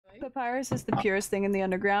Papyrus is the purest thing in the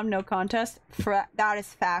underground, no contest. That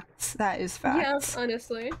is facts. That is facts. Yes,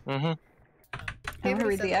 honestly. I'm gonna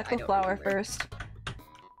read the Echo Flower first.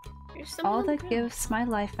 All that gives my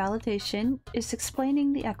life validation is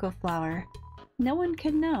explaining the Echo Flower. No one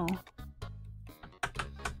can know.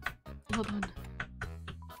 Hold on.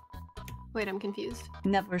 Wait, I'm confused.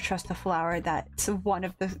 Never trust a flower that's one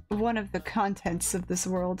of the contents of this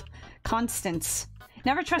world. Constants.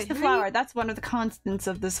 Never trust a flower. That's one of the constants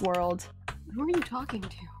of this world. Who are you talking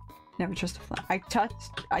to? Never trust a flower. I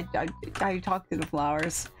talk to the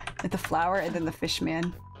flowers. The flower and then the fish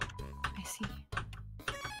man. I see.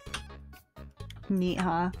 Neat,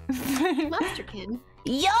 huh? Masterkin.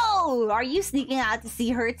 Yo! Are you sneaking out to see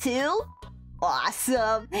her too?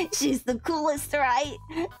 Awesome! She's the coolest, right?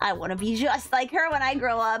 I want to be just like her when I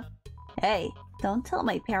grow up. Hey, don't tell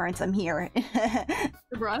my parents I'm here.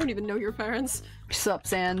 Bro, I don't even know your parents. Sup,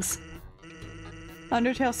 Sans?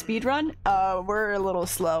 Undertale speedrun? We're a little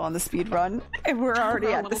slow on the speedrun. We're already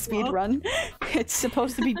at the speedrun. It's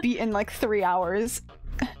supposed to be beat in like 3 hours.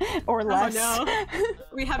 Or less. Oh no.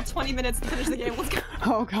 We have 20 minutes to finish the game. Let's go.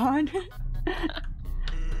 Oh god.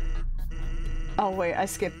 Oh wait, I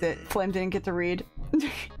skipped it. Flame didn't get to read.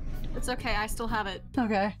 It's okay, I still have it.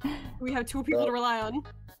 Okay. We have 2 people to rely on.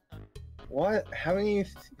 What? Haven't you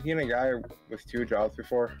seen a guy with 2 jobs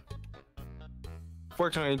before?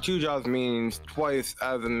 Fortunately, 2 jobs means twice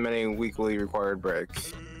as many weekly required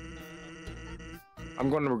breaks. I'm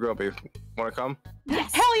going to Grubby. Wanna come?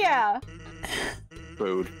 Yes. Hell yeah!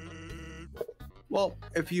 Food. Well,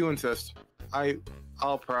 if you insist,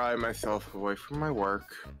 I'll pry myself away from my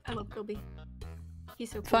work. I love Gilby. He's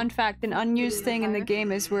so cool. Fun fact, an unused thing in the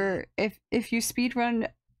game is where if you speedrun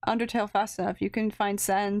Undertale fast enough, you can find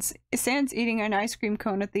Sans eating an ice cream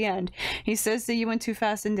cone at the end. He says that you went too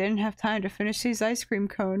fast and didn't have time to finish his ice cream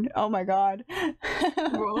cone. Oh my god.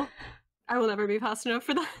 Well, I will never be fast enough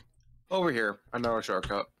for that. Over here, I know a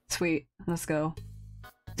shortcut. Sweet, let's go.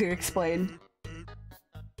 Do explain.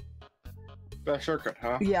 That shortcut,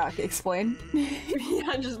 huh? Yeah, explain.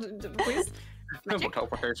 Yeah, just please. Simple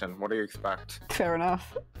teleportation. What do you expect? Fair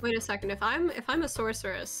enough. Wait a second. If I'm a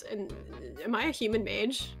sorceress, and am I a human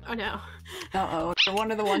mage? Oh no. Uh-oh. You're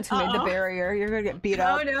one of the ones who made the barrier. You're gonna get beat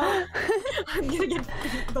up. Oh no. I'm gonna get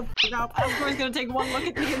beat the f*** up. Asgore's gonna take one look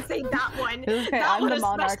at me and say that one. Okay, that I'm one the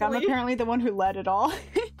monarch. especially. I'm apparently the one who led it all.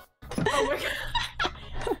 Oh my god.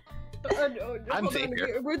 I'm Hold safe on.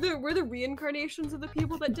 here. We're the reincarnations of the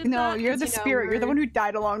people that did that? No, you're the spirit. You're the one who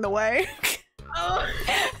died along the way. Oh.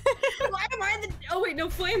 Why am I the? Oh wait, no,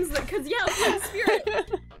 Flame's the. Cause yeah, Flame's spirit.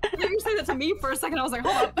 You were saying that to me for a second. I was like,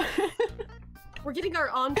 hold up. We're getting our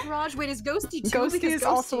entourage. Wait, is Ghosty too? Ghosty is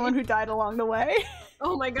also the one who died along the way.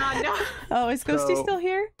 Oh my god, no. Oh, is Ghosty still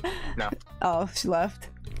here? No. Oh, she left.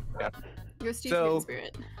 Yeah. Ghosty's the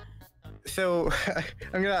spirit. So,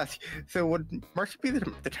 I'm gonna ask, so would Marshie be the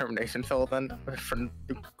determination soul then, for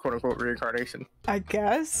quote-unquote reincarnation? I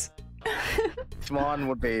guess. Swan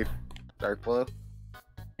would be dark blue.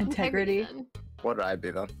 Integrity. What would I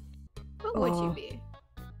be then? What would you be?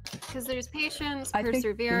 Because there's patience, I think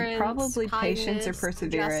perseverance, probably patience or kindness,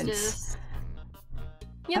 perseverance. justice.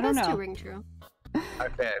 Yeah, I don't those know. two ring true.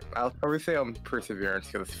 Okay, I'll probably say I'm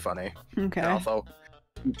perseverance because it's funny. Okay. And also,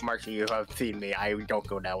 Marshie, you have seen me. I don't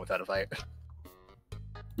go down without a fight.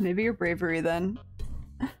 Maybe your bravery then.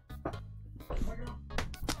 I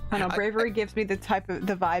don't know, bravery gives me the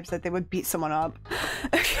vibes that they would beat someone up.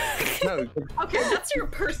 No. Okay, that's your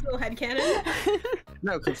personal headcanon.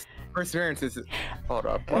 No, because perseverance is. Hold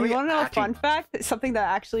up. You want to know a fun fact? Something that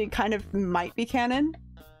actually kind of might be canon?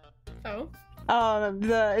 Oh.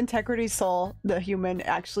 The integrity soul, the human,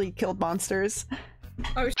 actually killed monsters.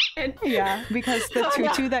 Oh shit. Yeah, because the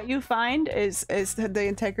tutu that you find is the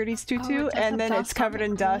integrity's tutu, and then it's covered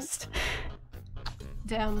in dust.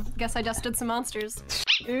 Damn, guess I dusted some monsters.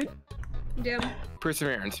 Dude. Damn.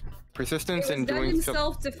 Perseverance. Persistence It was in done doing in something.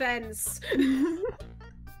 self-defense.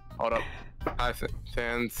 Hold up. Hi,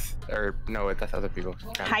 Sans. Or, no, that's other people.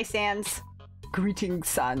 Hi, Sans. Greetings,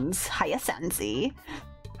 Sans. Hiya, Sansy.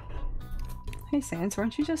 Hey, Sans,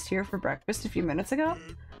 weren't you just here for breakfast a few minutes ago?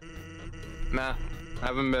 Nah,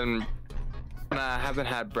 I haven't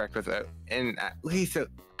had breakfast in at least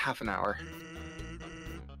half an hour.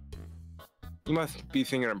 You must be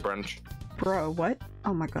thinking of brunch. Bro, what?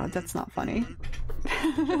 Oh my god, that's not funny.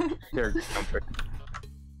 Here, comfort.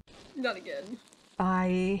 Not again.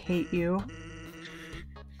 I hate you.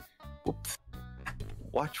 Whoops.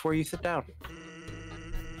 Watch where you sit down.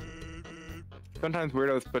 Sometimes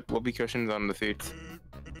weirdos put whoopee cushions on the seats.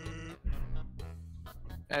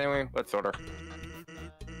 Anyway, let's order.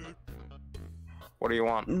 What do you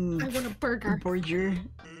want? I want a burger. Burger.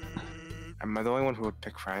 Am I the only one who would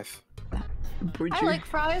pick fries? I like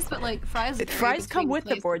fries, but like fries. vary Fries come between with the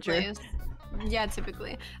place to Borgia. place. Yeah,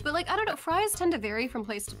 typically. But like I don't know, fries tend to vary from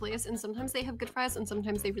place to place, and sometimes they have good fries, and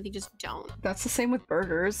sometimes they really just don't. That's the same with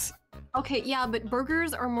burgers. Okay, yeah, but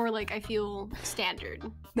burgers are more like I feel standard.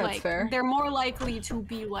 That's like, fair. They're more likely to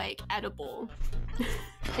be like edible.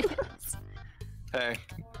 I guess. Hey,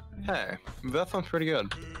 that sounds pretty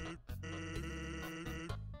good.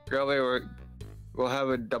 Girlie, we'll have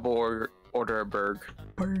a double order of burg.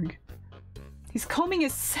 Berg. He's combing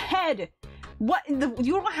his head. What?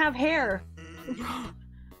 You don't have hair.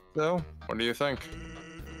 So, what do you think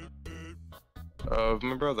of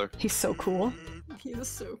my brother? He's so cool. He is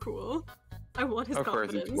so cool. I want his Of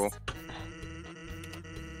course confidence. he's cool.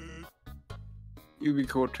 You'd be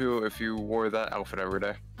cool too if you wore that outfit every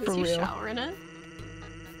day. Does For he real. shower in it?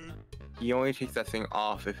 He only takes that thing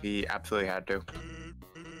off if he absolutely had to.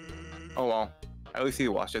 Oh well, at least he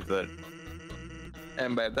washes it.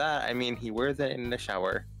 And by that, I mean he wears it in the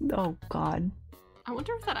shower. Oh God. I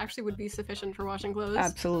wonder if that actually would be sufficient for washing clothes.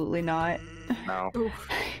 Absolutely not. Now, Oof.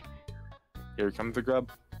 here comes the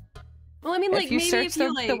grub. Well, I mean, like if you maybe search if you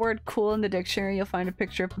the like. word "cool" in the dictionary, you'll find a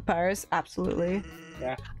picture of papyrus. Absolutely.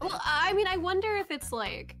 Well, I mean, I wonder if it's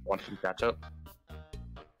like, Want some ketchup?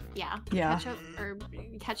 yeah, Yeah.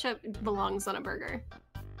 ketchup belongs on a burger.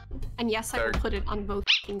 And yes, I will Sorry. put it on both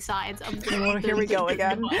f***ing sides of the. Well, here we go the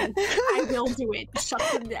again. bun. I will do it. Shut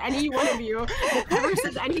up, any one of you that ever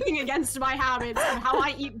says anything against my habits of how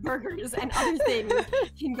I eat burgers and other things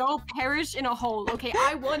can go perish in a hole. Okay,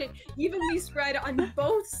 I want it evenly spread on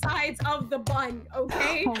both sides of the bun.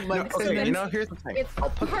 Okay. Oh my No, okay, goodness. you know, here's the thing. It's I'll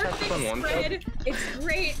put the ketchup perfect on one spread. side. It's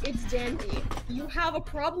great. It's dandy. You have a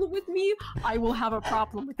problem with me, I will have a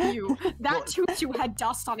problem with you. That tutu had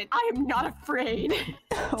dust on it. I am not afraid.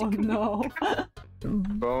 Oh no.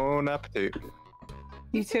 Bon appetit.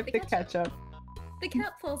 You tip the ketchup. The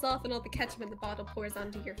cap falls off and all the ketchup in the bottle pours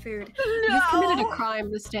onto your food. No. You've committed a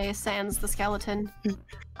crime this day, sans the skeleton.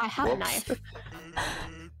 I have a Whoops. knife.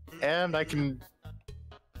 And I can...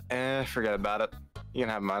 forget about it. You can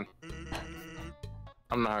have mine.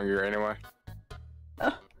 I'm not hungry anyway.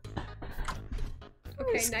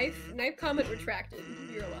 Okay, knife comment retracted.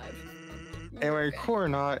 You're alive. Anyway, Okay. cool or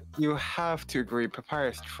not, you have to agree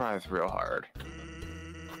Papyrus tries real hard.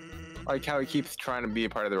 Like how he keeps trying to be a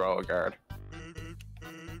part of the Royal Guard.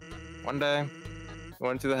 One day, he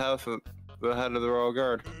went to the house of the head of the Royal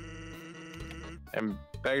Guard and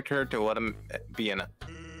begged her to let him be in it.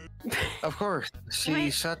 Of course, she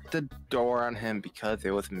Wait. shut the door on him because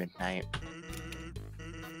it was midnight.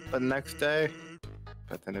 But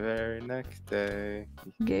the very next day,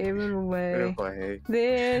 Gave it he away. put away.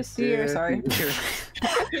 This year. Sorry.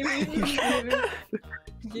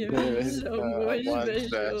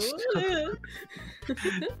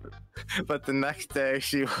 But the next day,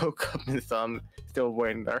 she woke up and saw him still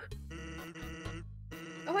waiting there.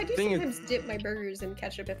 Oh, I do Thing is- sometimes dip my burgers in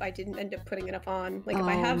ketchup if I didn't end up putting enough on. Like if Oh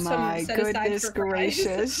I have my some set aside goodness for fries.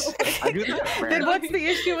 gracious. I do that. Then rarely. what's the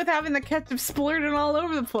issue with having the ketchup splurting all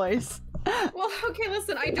over the place? Well, okay,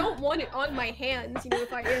 listen, I don't want it on my hands. You know,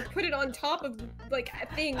 if I put it on top of like a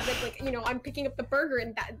thing that, like, you know, I'm picking up the burger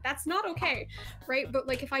and that's not okay, right? But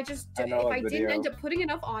like, if I just I know if a I didn't video. end up putting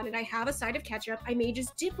enough on and I have a side of ketchup, I may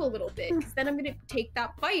just dip a little bit because then I'm gonna take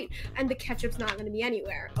that bite and the ketchup's not gonna be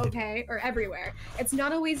anywhere, okay, or everywhere. It's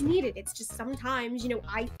not always needed. It's just sometimes, you know,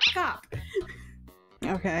 I f up.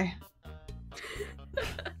 Okay.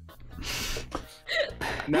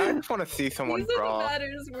 Now I just want to see someone These are the draw.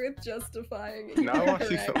 matters worth justifying. Now I want to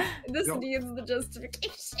see Right. some. This No. needs the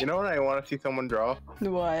justification. You know what I want to see someone draw?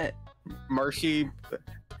 What? Marshie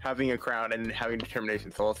having a crown and having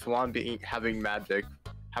determination soul. Swan having magic,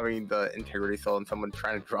 having the integrity soul, and someone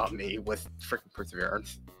trying to draw me with freaking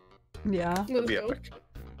perseverance. Yeah. That'd be epic.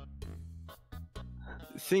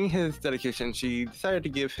 Seeing his dedication, she decided to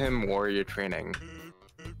give him warrior training.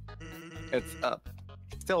 It's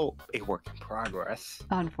still a work in progress.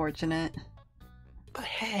 Unfortunate. But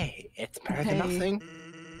hey, it's better than Hey. nothing.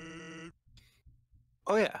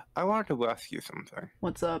 Oh yeah, I wanted to ask you something.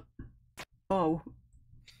 What's up? Oh.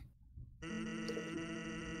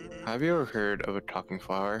 Have you ever heard of a talking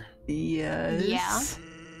flower? Yes. Yeah.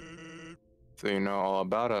 So you know all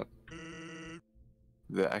about it.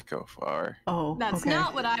 The echo flower. Oh. That's okay.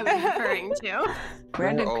 not what I was referring to.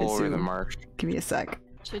 Random All over the Kazoo. marsh. Give me a sec.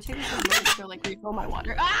 Should I take this a moment to go like refill my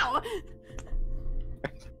water? Ow!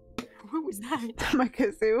 What was that? My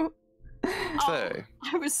kazoo. Say,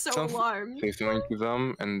 I was so Sounds- alarmed. say something to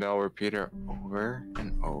them and they'll repeat it over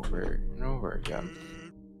and over and over again.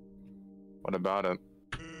 What about it?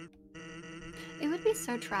 It would be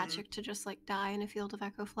so tragic to just like die in a field of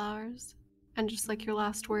echo flowers. And just like your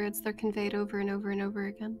last words, they're conveyed over and over and over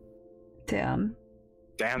again. Damn.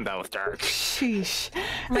 Damn, that was dark. Sheesh.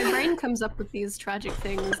 My brain comes up with these tragic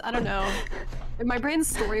things. I don't know. My brain's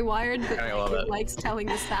story wired, but I love it it. likes telling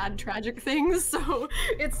the sad, tragic things, so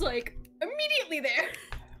it's like immediately there.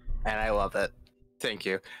 And I love it. Thank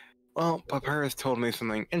you. Well, Papyrus told me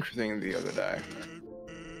something interesting the other day.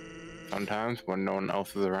 Sometimes, when no one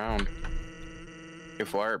else is around, a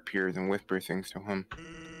flower appears and whispers things to him.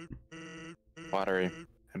 Flattery,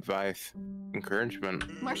 advice, encouragement.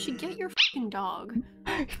 Marshie, get your f***ing dog.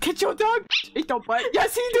 Get your dog eat the butt.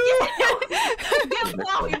 Yes, he do. Get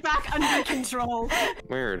Flowey back under control.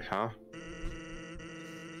 Weird, huh?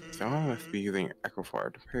 Someone must be using Echo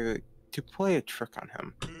Flower to play a trick on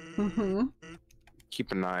him. Mm-hmm.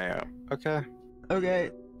 Keep an eye out, okay?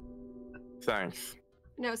 Okay. Thanks.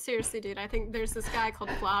 No, seriously, dude. I think there's this guy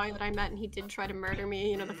called Flowey that I met, and he did try to murder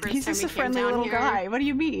me. You know, the first He's time just we a came friendly down little here. guy. What do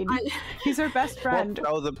you mean? He's our best friend.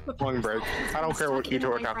 Well, that was a long break. I don't care what you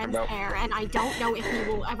two are talking about. Hair, and I don't know if he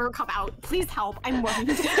will ever come out. Please help. I'm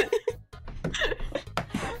worried.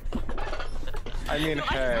 I mean, No,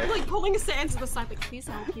 hey. I'm like pulling Sans to the side, like, please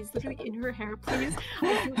help. He's literally in her hair, please.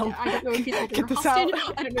 I don't know if he's holding Get her this hostage.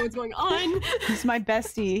 out. I don't know what's going on. He's my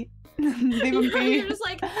bestie. Leave him be. You're just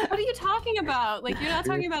like, what are you talking about? Like, you're not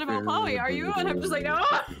talking about Chloe, are you? And I'm just like, no.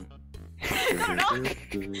 No,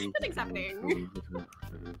 nothing's happening.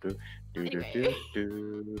 Anyway.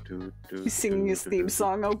 He's singing his theme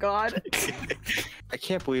song. Oh God. I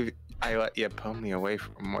can't believe I let you pull me away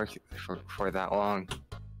from work for that long.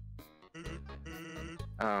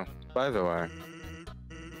 Oh, by the way,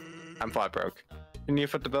 I'm flat broke. Can you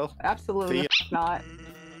foot the bill? Absolutely not.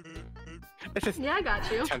 It's just Yeah, I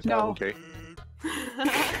got you. 10,000.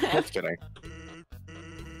 Just kidding.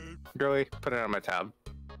 Girly, put it on my tab.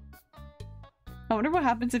 I wonder what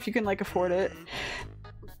happens if you can like afford it.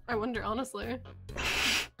 I wonder, honestly.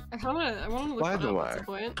 I want to look By it the up way. at some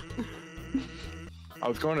point. I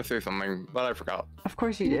was going to say something, but I forgot. Of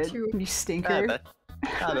course you Me did. too. You stinker.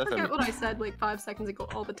 I forget what I said like 5 seconds ago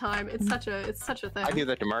all the time. It's such a thing. I do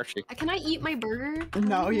that to Marshie. Can I eat my burger?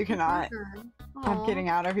 No, I wanna you eat my cannot. burger. I'm Aw. getting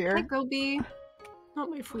out of Hi, here. Groby. Not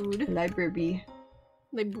my food. Library.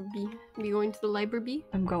 Library. We going to the library?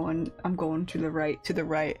 I'm going to the right, to the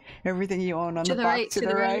right. Everything you own on To the the box, right, to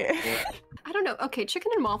the right. I don't know. Okay,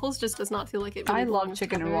 chicken and waffles just does not feel like it. Really I love belongs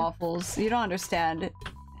chicken and together. waffles. You don't understand.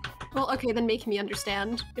 Well, okay, then make me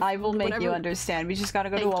understand. If I will make you whatever- understand. We just gotta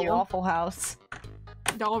go Thank to a you. Waffle House.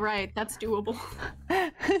 All right, that's doable.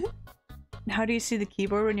 How do you see the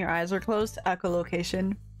keyboard when your eyes are closed?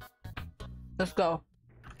 Echolocation. Let's go.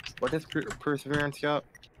 What does Perseverance got?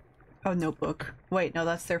 Oh, notebook. Wait, no,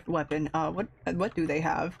 that's their weapon. What do they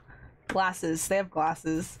have? Glasses. They have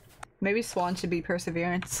glasses. Maybe Swan should be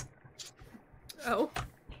Perseverance. Oh,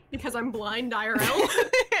 because I'm blind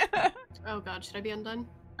IRL. Oh God, should I be undone?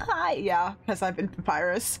 Hi, yeah, because I've been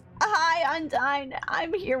Papyrus. Hi, Undyne.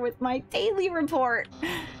 I'm here with my daily report.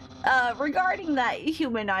 Regarding that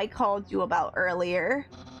human I called you about earlier.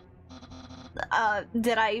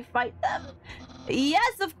 Did I fight them?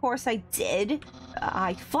 Yes, of course I did.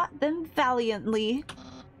 I fought them valiantly.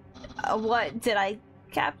 What, did I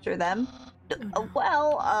capture them?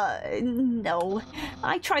 Well, no.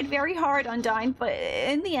 I tried very hard, Undyne, but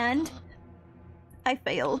in the end, I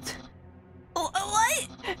failed. What?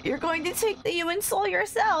 You're going to take the human soul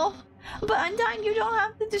yourself. But Undyne, you don't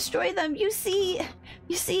have to destroy them. You see...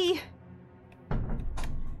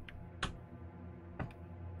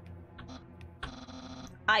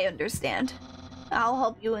 I understand. I'll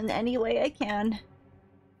help you in any way I can.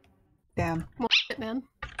 Damn. Well, shit, man.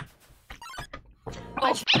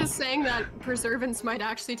 I was saying that Preservance might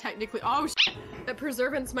actually technically- oh shit! That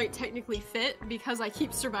Preservance might technically fit because I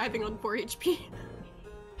keep surviving on 4 HP.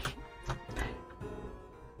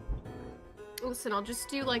 Listen, I'll just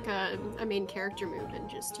do like a main character move and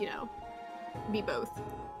just, you know, be both.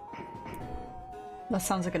 That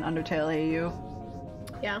sounds like an Undertale AU.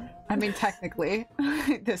 Yeah. I mean, technically,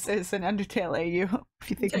 this is an Undertale AU, if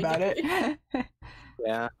you think about it.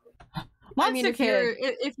 Yeah. Monster I mean, if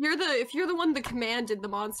Kid! you're the one that commanded the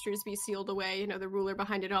monsters be sealed away, you know, the ruler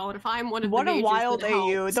behind it all, and if I'm one of What the a mages wild that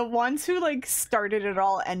AU. helped- The ones who, like, started it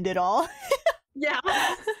all, end it all. Yeah.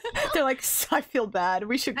 They're like, I feel bad,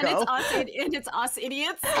 we should And go. it's us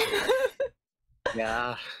idiots.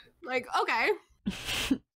 Yeah. Like, okay.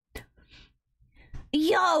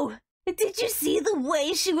 Yo, did you see the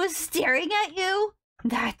way she was staring at you?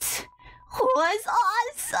 That was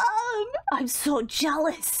awesome! I'm so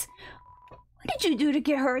jealous. What did you do to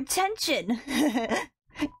get her attention?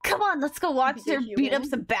 Come on, let's go watch Be a her beat up human.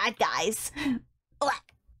 some bad guys.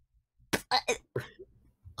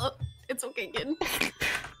 It's okay. fucking good.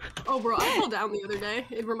 Oh, bro, I fell down the other day.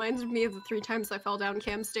 It reminds me of the 3 times I fell down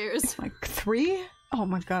Cam's stairs. Like 3? Oh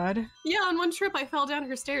my god. Yeah, on one trip I fell down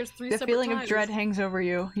her stairs 3 The separate feeling times. of dread hangs over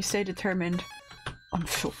you. You stay determined. I'm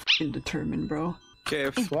so fucking determined, bro. Okay,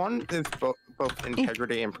 if Swan is both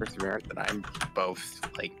integrity and perseverance, then I'm both,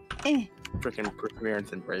 like, freaking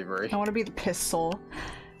perseverance and bravery. I want to be the piss soul.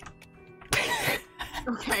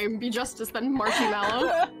 Okay, be justice then,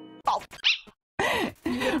 Marshmallow.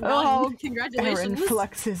 Oh, congratulations. Aaron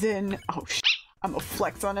flexes in. Oh, I'm a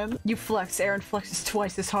flex on him. You flex, Aaron flexes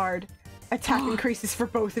twice as hard. Attack increases for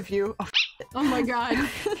both of you. Oh, oh my god.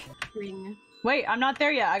 Ring. Wait, I'm not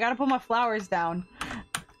there yet. I gotta put my flowers down.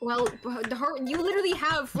 Well, you literally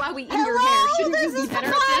have Flowey in your hair. Shouldn't you be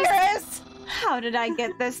better at this? How did I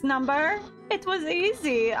get this number? It was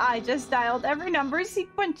easy. I just dialed every number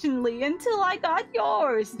sequentially until I got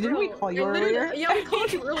yours. Didn't we call you earlier? Yeah, we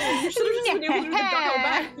called you earlier. You should have just been able to dial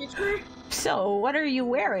back, teacher. So, what are you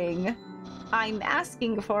wearing? I'm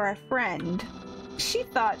asking for a friend. She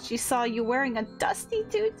thought she saw you wearing a dusty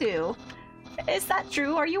tutu. Is that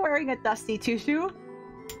true? Are you wearing a dusty tutu?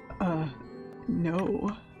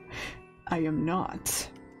 No. I am not.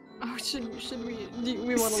 Oh, should we? Do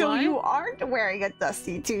we want to So lie? you aren't wearing a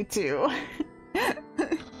dusty tutu.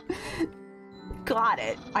 Got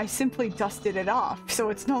it. I simply dusted it off, so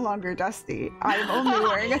it's no longer dusty. I am only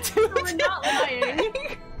wearing a tutu. We're not lying.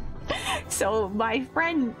 So my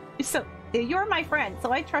friend, so you're my friend,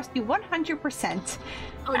 so I trust you 100%.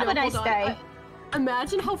 Oh, Have no, a nice hold on. day.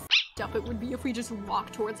 Imagine how f***ed up it would be if we just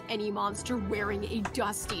walked towards any monster wearing a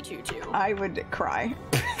dusty tutu. I would cry.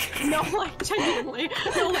 No, like, genuinely.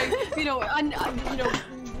 No, like, you know,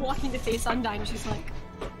 walking to face Undyne, she's like,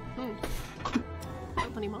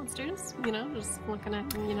 funny monsters, you know, just looking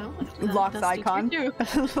at, you know, Locks dusty icon.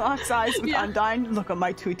 tutu. Locks eyes with Yeah. Undyne. Look at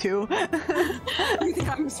my tutu. You think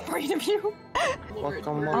I'm afraid of you?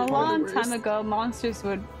 Welcome, A welcome. long time ago, monsters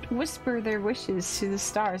would whisper their wishes to the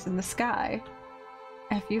stars in the sky.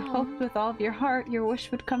 If you hoped with all of your heart, your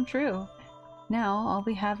wish would come true. Now, all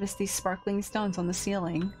we have is these sparkling stones on the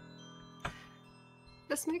ceiling.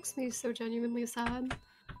 This makes me so genuinely sad.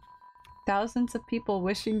 Thousands of people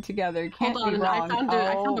wishing together can't Hold on, be wrong. I found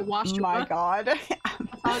a Oh wash my jar. god.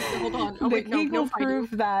 Hold on. Oh, wait, The no, eagle no fighting.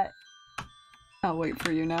 prove that. I'll wait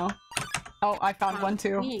for you now. Oh, I found one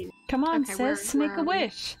too. Me. Come on, Okay, sis, where make are a we?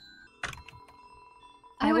 wish.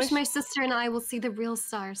 I wish my sister and I will see the real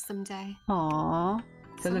stars someday. Aww.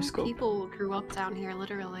 Some Telescope. people grew up down here,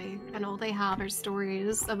 literally, and all they have are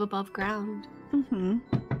stories of above ground. Mm-hmm.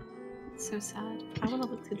 It's so sad. I want to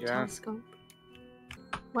look through the Yeah. telescope.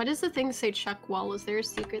 Why does the thing say check wall? Is there a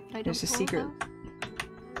secret that I don't There's a know secret. about?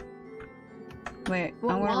 Wait,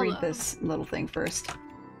 What I want to wall, read though? this little thing first.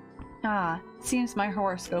 Ah, seems my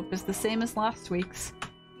horoscope is the same as last week's.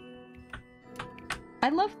 I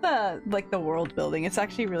love the world building. It's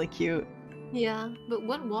actually really cute. Yeah, but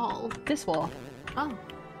what wall? This wall. Oh.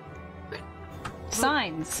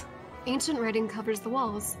 Signs. Ancient writing covers the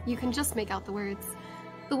walls. You can just make out the words.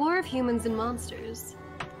 The war of humans and monsters.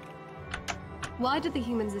 Why did the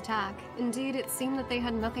humans attack? Indeed, it seemed that they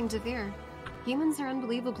had nothing to fear. Humans are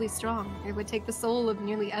unbelievably strong. It would take the soul of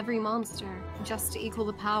nearly every monster just to equal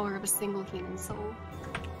the power of a single human soul.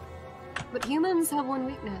 But humans have one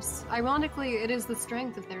weakness. Ironically, it is the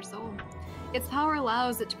strength of their soul. Its power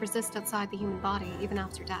allows it to persist outside the human body, even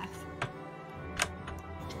after death.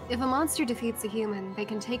 If a monster defeats a human, they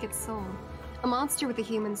can take its soul. A monster with a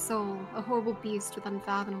human soul, a horrible beast with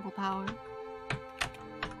unfathomable power.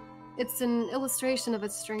 It's an illustration of a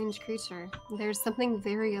strange creature. There's something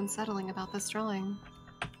very unsettling about this drawing.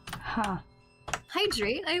 Huh.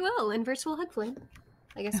 Hydrate, I will, in virtual hug flame.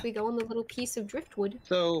 I guess we go on the little piece of driftwood.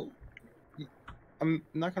 So, I'm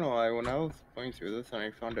not gonna lie, when I was going through this and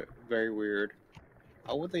I found it very weird,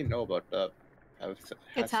 how would they know about that?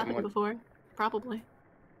 It's happened before, probably.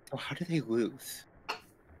 Oh, how did they lose?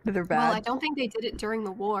 They're Well, I bad. don't think they did it during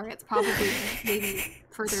the war. It's probably maybe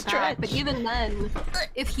further back. But even then,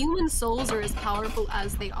 if human souls are as powerful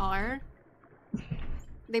as they are,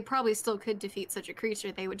 they probably still could defeat such a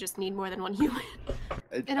creature. They would just need more than one human.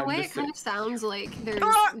 In a way, it kind of sounds like there's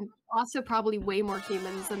also probably way more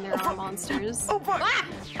humans than there are monsters. Oh fuck!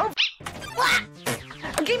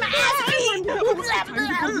 Get my ass beat!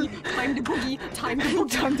 Time to boogie! Time to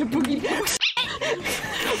boogie! Time to boogie.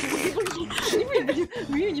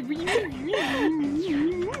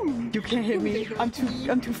 You can't hit me. I'm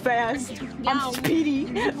too fast. I'm speedy.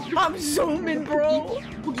 I'm zooming, bro.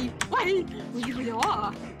 Boogie! Why?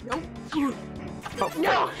 Nope.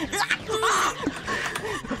 No.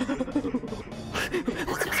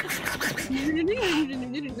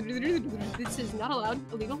 This is not allowed.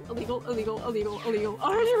 Illegal. Oh,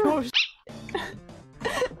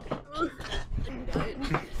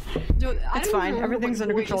 it's fine. Everything's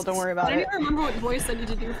under control. Don't worry about it. I it. don't even remember what voice I need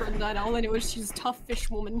to do for that. All I know is she's a tough fish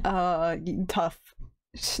woman. Tough.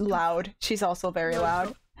 Loud. She's also very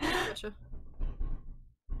loud. Gotcha.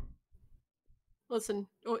 Listen.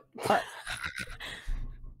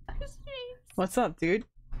 What's up, dude?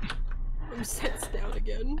 Sits down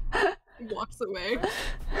again. Walks away.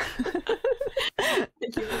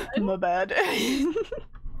 My bad.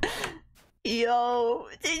 Yo,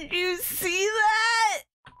 did you see that?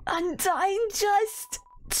 Undyne just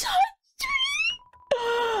touched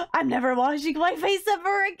me. I'm never washing my face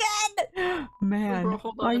ever again. Man, bro,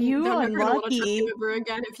 hold on. are you You're never gonna wanna touch unlucky? me ever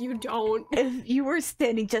again if you don't. If you were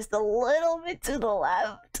standing just a little bit to the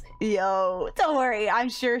left. Yo, don't worry. I'm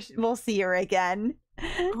sure we'll see her again.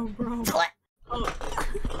 Oh, bro. Oh.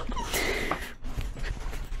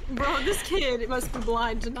 Bro, this kid must be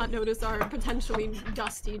blind to not notice our potentially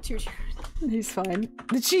dusty tutu. He's fine.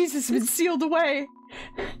 The cheese has been sealed away.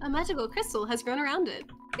 A magical crystal has grown around it.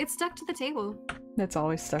 It's stuck to the table. It's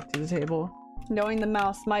always stuck to the table. Knowing the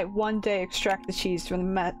mouse might one day extract the cheese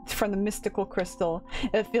from the mystical crystal,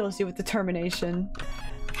 it fills you with determination.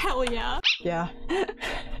 Hell yeah. Yeah.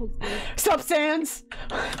 Stop, Sans!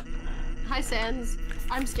 Hi, Sans.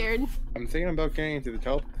 I'm scared. I'm thinking about getting into the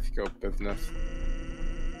telescope business.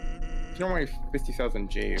 You know my 50,000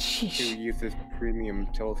 G to use this premium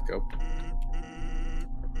telescope.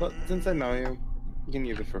 But since I know you, you can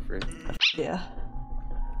use it for free. Yeah.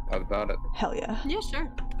 What about it? Hell yeah. Yeah,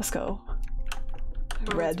 sure. Let's go.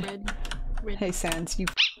 Bro, Red. it's red. Hey, Sans, you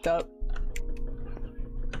f***ed up.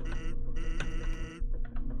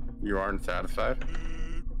 You aren't satisfied?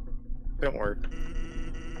 Don't worry.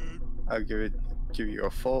 I'll give you a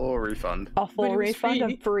full refund. A full But it was refund? free.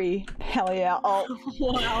 I'm free. Hell yeah. Oh.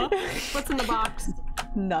 Wow. What's in the box?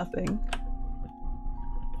 Nothing.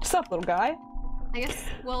 What's up, little guy? I guess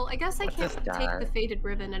I What's can't this take guy? the faded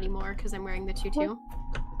ribbon anymore because I'm wearing the tutu.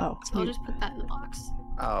 Oh, So I'll just put that in the box.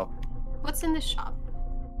 Oh. What's in this shop?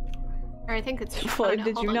 Or I think it's. Floyd, no,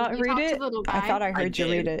 did hold you on. not You read talk to it? the little I guy. thought I heard you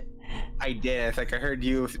did. read it. I did. It's like I heard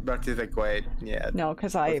you about to like wait. Yeah. No,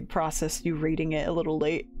 because I processed you reading it a little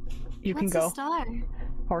late. You What's can go. a star?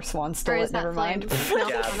 Or Swan Or stole is it, that never mind. Flame? No,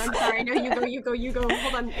 Yeah. hold on, I'm sorry. No, you go.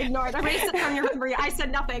 Hold on, ignore it. Erase it from your memory. I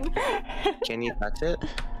said nothing. Can you touch it?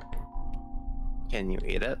 Can you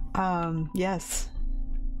eat it? Yes.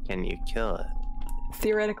 Can you kill it?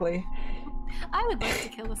 Theoretically. I would like to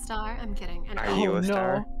kill a star. I'm kidding. And Are you Oh, a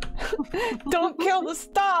star? Don't kill the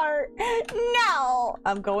star! No!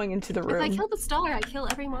 I'm going into the If I room. kill the star, I kill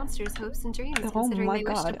every monster's hopes and dreams. Oh considering my they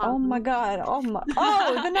wish to god, follow oh my them. god, oh my-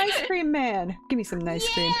 Oh, the ice cream man! Give me some ice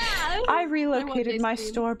cream. I relocated ice my cream.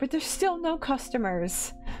 store, but there's still no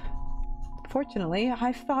customers. Fortunately,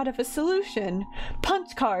 I've thought of a solution.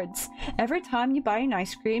 Punch cards! Every time you buy an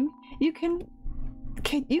ice cream, you can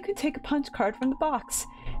take a punch card from the box.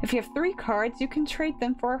 If you have 3 cards, you can trade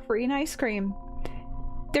them for a free ice cream.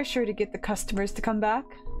 They're sure to get the customers to come back.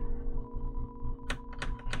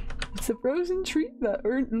 It's a frozen treat that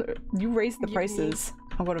you raised the Give me- prices.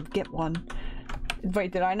 I'm gonna get one.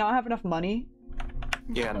 Wait, did I not have enough money?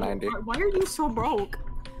 Yeah, 90. Why are you so broke?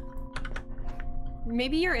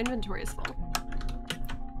 Maybe your inventory is full.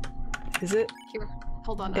 Is it? Here,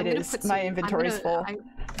 hold on. It I'm gonna is. put My some- inventory's full.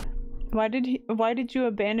 Why did you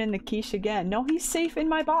abandon the quiche again? No, he's safe in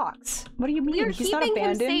my box. What do you mean? We are He's not keeping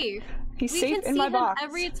him abandoned. safe. He's We safe can in see my him box.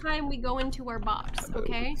 every time we go into our box,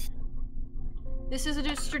 okay? This is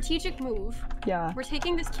a strategic move. Yeah, We're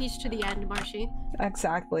taking this quiche to the end, Marshie.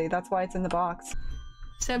 exactly. That's why it's in the box.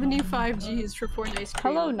 75 G's for 4 ice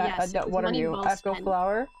cream. Hello, yes, it was what are money you? well Echo spent.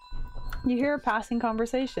 Flower? You hear a passing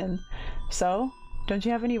conversation. So, don't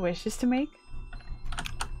you have any wishes to make?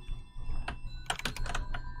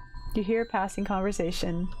 You hear a passing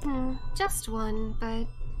conversation. Just one, but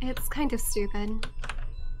it's kind of stupid.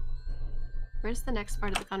 Where's the next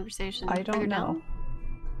part of the conversation? I don't Further know. down?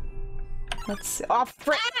 Let's see. Oh,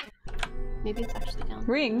 frick! Maybe it's actually down.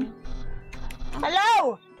 Ring!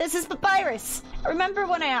 Hello! This is Papyrus. Remember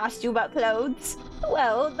when I asked you about clothes?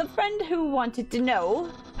 Well, the friend who wanted to know,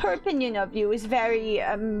 her opinion of you is very,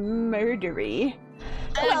 murdery.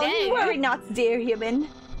 Well, dang. worry not, dear human.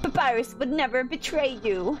 Papyrus would never betray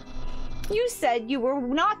you. You said you were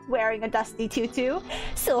not wearing a dusty tutu,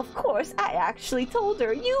 so of course I actually told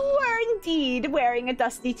her you were indeed wearing a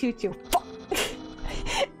dusty tutu. Fuck!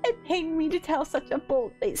 It pained me to tell such a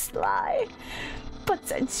bold-faced lie. But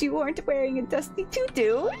since you weren't wearing a dusty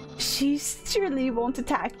tutu, she surely won't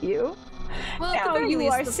attack you. Well, at the Now very you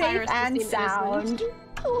least, are the safe virus and seemed innocent. sound.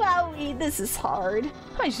 Wowie, this is hard.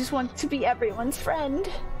 I just want to be everyone's friend.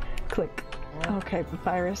 Click. Okay,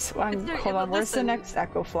 Papyrus. Hold but on, where's the listen. next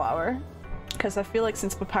Echo Flower? Because I feel like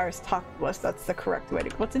since Papyrus talked to us, that's the correct way to...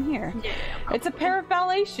 What's in here? Yeah, It's a pair of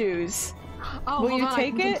ballet shoes! Oh, Will hold you on,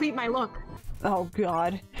 take I can it? complete my look. Oh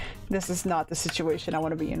god. This is not the situation I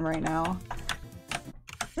want to be in right now.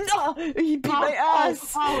 No! He beat my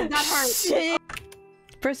ass! Oh, that hurt. Shit!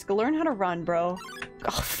 Frisk, learn how to run, bro.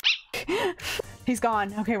 Oh, he's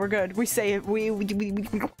gone. Okay, we're good. We say it.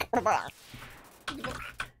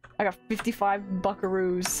 I got 55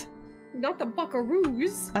 buckaroos. Not the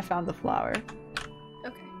buckaroos. I found the flower.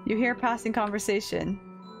 Okay. You hear passing conversation.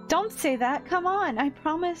 Don't say that. Come on. I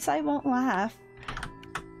promise I won't laugh.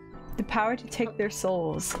 The power to take their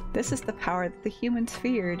souls. This is the power that the humans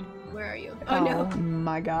feared. Where are you? Oh, no.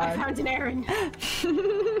 My I god. found an errand.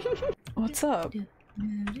 What's up?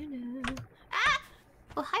 Ah!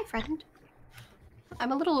 Well, hi, friend.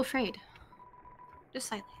 I'm a little afraid. Just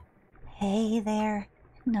slightly. Hey there.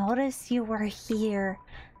 Notice you were here.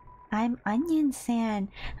 I'm Onion San.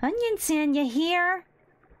 Onion San, you here?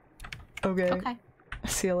 Okay. Okay.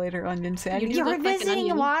 See you later, Onion Sandy. You You're look like an visiting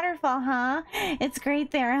onion. Waterfall, huh? It's great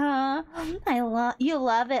there, huh? You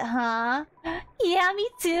love it, huh? Yeah, me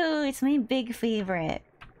too. It's my big favorite.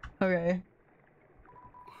 Okay.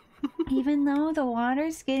 Even though the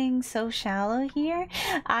water's getting so shallow here,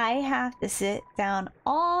 I have to sit down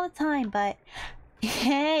all the time, but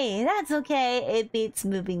hey, that's okay. It beats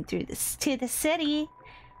moving through to the city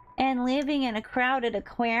and living in a crowded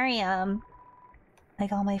aquarium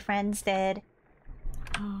like all my friends did.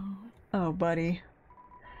 Oh, buddy.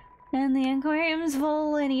 And the aquarium's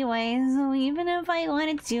full anyway, so even if I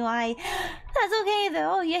wanted to, that's okay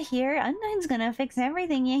though, you hear? Undine's gonna fix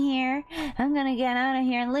everything, you hear? I'm gonna get out of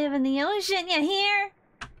here and live in the ocean, you hear?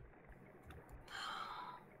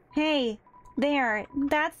 Hey, there,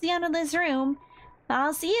 that's the end of this room.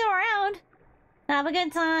 I'll see you around. Have a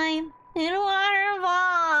good time. In Waterfall!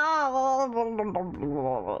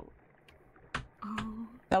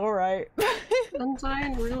 Oh, Alright.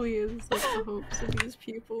 Undine really is like the hopes of these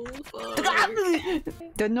people. Fuck.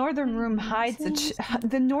 The northern room hides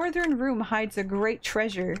the northern room hides a great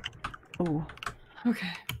treasure. Ooh. Okay.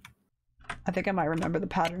 I think I might remember the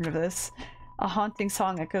pattern of this. A haunting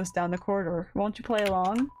song echoes down the corridor. Won't you play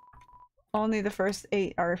along? Only the first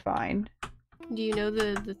 8 are fine. Do you know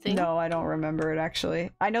the thing? No, I don't remember it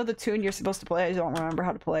actually. I know the tune you're supposed to play, I don't remember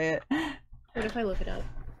how to play it. What if I look it up?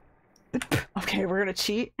 Okay, we're gonna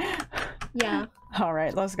cheat? Yeah.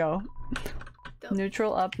 Alright, let's go. Go.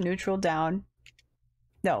 Neutral up, neutral down.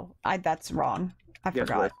 No, that's wrong. I Yes,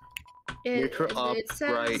 forgot. Neutral up,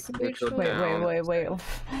 right, neutral Wait, down. wait.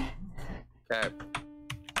 Okay.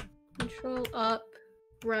 Neutral up,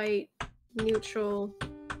 right, neutral,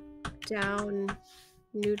 down,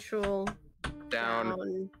 neutral,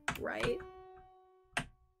 Down. right.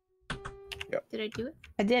 Yep. Did I do it?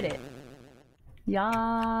 I did it.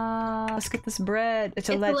 Yeah, let's get this bread. It's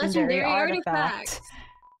a It's a legendary, legendary artifact. artifact.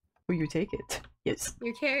 Will you take it? Yes.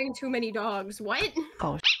 You're carrying too many dogs. What?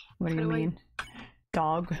 Oh, what do you How do I- mean?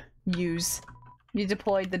 Dog. Use. You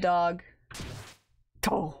deployed the dog.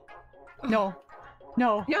 Oh. No.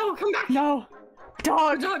 No. No, come back! No.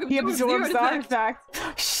 Dog! The dog He absorbs the absorbs the artifact.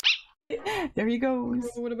 artifact. There he goes.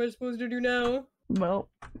 What am I supposed to do now? Well,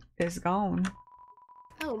 it's gone.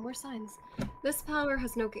 Oh, more signs. This power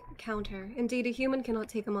has no counter. Indeed, a human cannot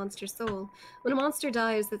take a monster's soul. When a monster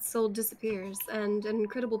dies, its soul disappears, and an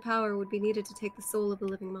incredible power would be needed to take the soul of a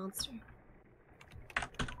living monster.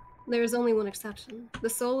 There is only one exception. The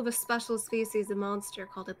soul of a special species of monster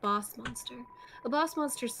called a boss monster. A boss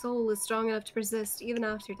monster's soul is strong enough to persist even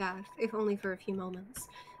after death, if only for a few moments.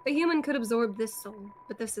 A human could absorb this soul,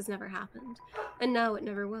 but this has never happened. And now it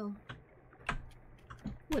never will.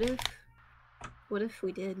 What if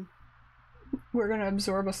we did? We're gonna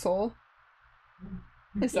absorb a soul.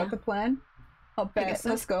 Is Yeah. that the plan? I'll bet. guess so.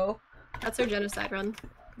 Let's go. That's our genocide run.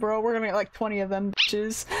 Bro, we're gonna get like 20 of them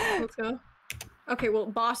bitches. Let's go. Okay, well,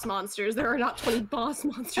 boss monsters. There are not 20 boss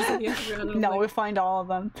monsters in the underground. I don't No, think. we find all of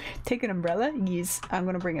them. Take an umbrella? Yes. I'm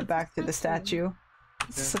gonna bring it back to the statue.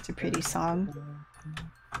 It's such a pretty song.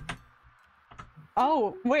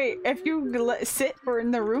 Oh, wait. If you sit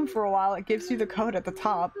in the room for a while, it gives you the code at the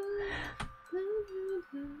top.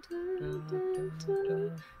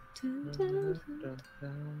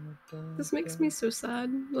 This makes me so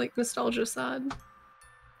sad, like nostalgia sad.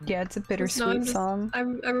 Yeah, it's a It's not bittersweet just- song.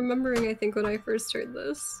 I'm remembering, I think, when I first heard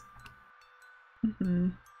this. Hmm.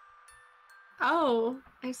 Oh,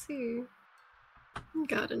 I see.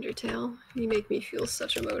 God, Undertale, you make me feel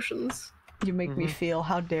such emotions. You make me feel.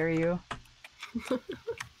 How dare you?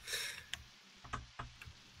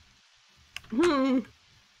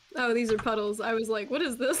 Oh, these are puddles. I was like, what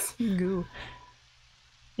is this? Goo.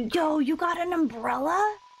 Yo, you got an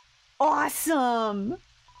umbrella? Awesome!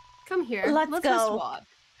 Come here. Let's Just go. swap.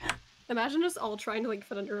 Imagine us all trying to like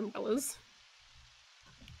fit under umbrellas.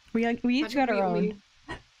 We each Imagine got we our only-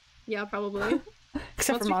 own. Yeah, probably.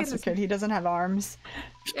 Except for Monster Kid Monster is- Kid, he doesn't have arms.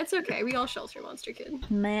 It's okay. We all shelter Monster Kid.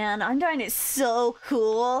 Man, Undyne is so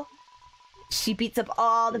cool. She beats up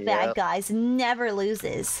all the bad Yep. guys and never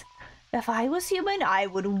loses. If I was human, I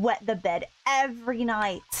would wet the bed every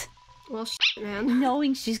night, Well, shit, man.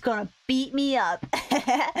 knowing she's gonna beat me up.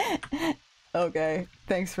 Okay,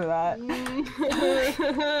 thanks for that.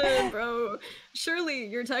 Bro, surely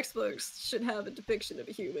your textbooks should have a depiction of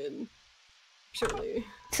a human. Surely.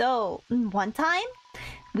 So, one time,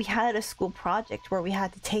 we had a school project where we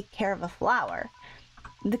had to take care of a flower.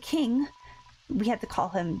 The king, we had to call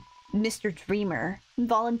him Mr. Dreamer,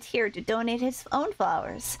 volunteered to donate his own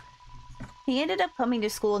flowers. He ended up coming to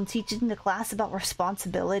school and teaching the class about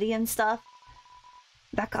responsibility and stuff.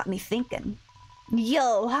 That got me thinking.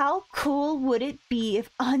 Yo, how cool would it be if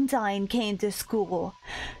Undyne came to school?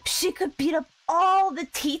 She could beat up all the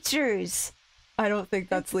teachers. I don't think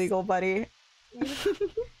that's legal, buddy.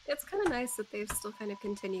 It's kind of nice that they've still kind of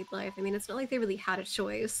continued life. I mean, it's not like they really had a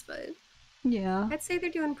choice, but Yeah. I'd say they're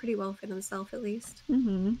doing pretty well for themselves at least.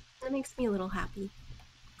 Mm-hmm. That makes me a little happy.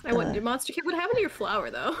 I wonder, Monster Kid, what happened to your flower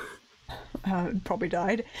though? Probably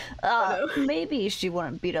died. Maybe she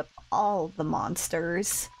wouldn't beat up all the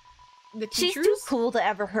monsters. The She's teachers? too cool to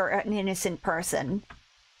ever hurt an innocent person.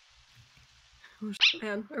 Oh, shit,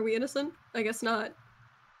 man, are we innocent? I guess not.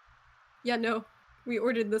 Yeah, no. We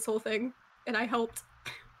ordered this whole thing, and I helped.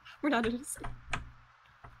 We're not innocent.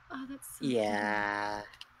 Oh, that's so Yeah.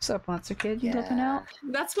 What's up, Monster Kid? You looking out?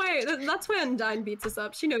 funny. That's why Undyne beats us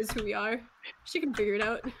up. She knows who we are. She can figure it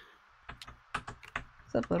out.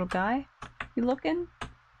 What's up, little guy? You looking?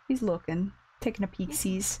 He's looking. Taking a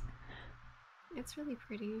peek-sees. It's really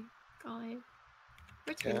pretty. God.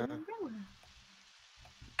 We're taking an umbrella.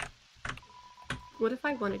 What if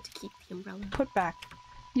I wanted to keep the umbrella? Put back.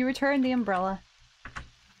 You return the umbrella.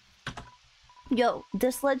 Yo,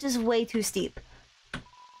 this ledge is way too steep.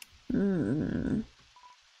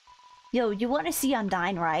 Yo, you want to see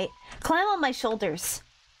Undyne, right? Climb on my shoulders.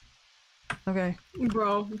 Okay.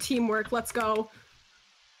 Bro, teamwork, let's go.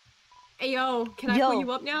 Hey, yo, can I Yo. pull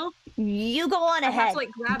you up now? You go on I have ahead. to,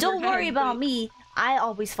 like, grab Don't your worry head, about but- me. I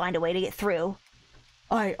always find a way to get through.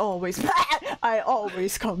 I always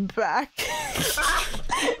come back.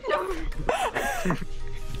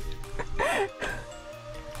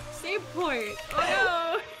 Save point. Oh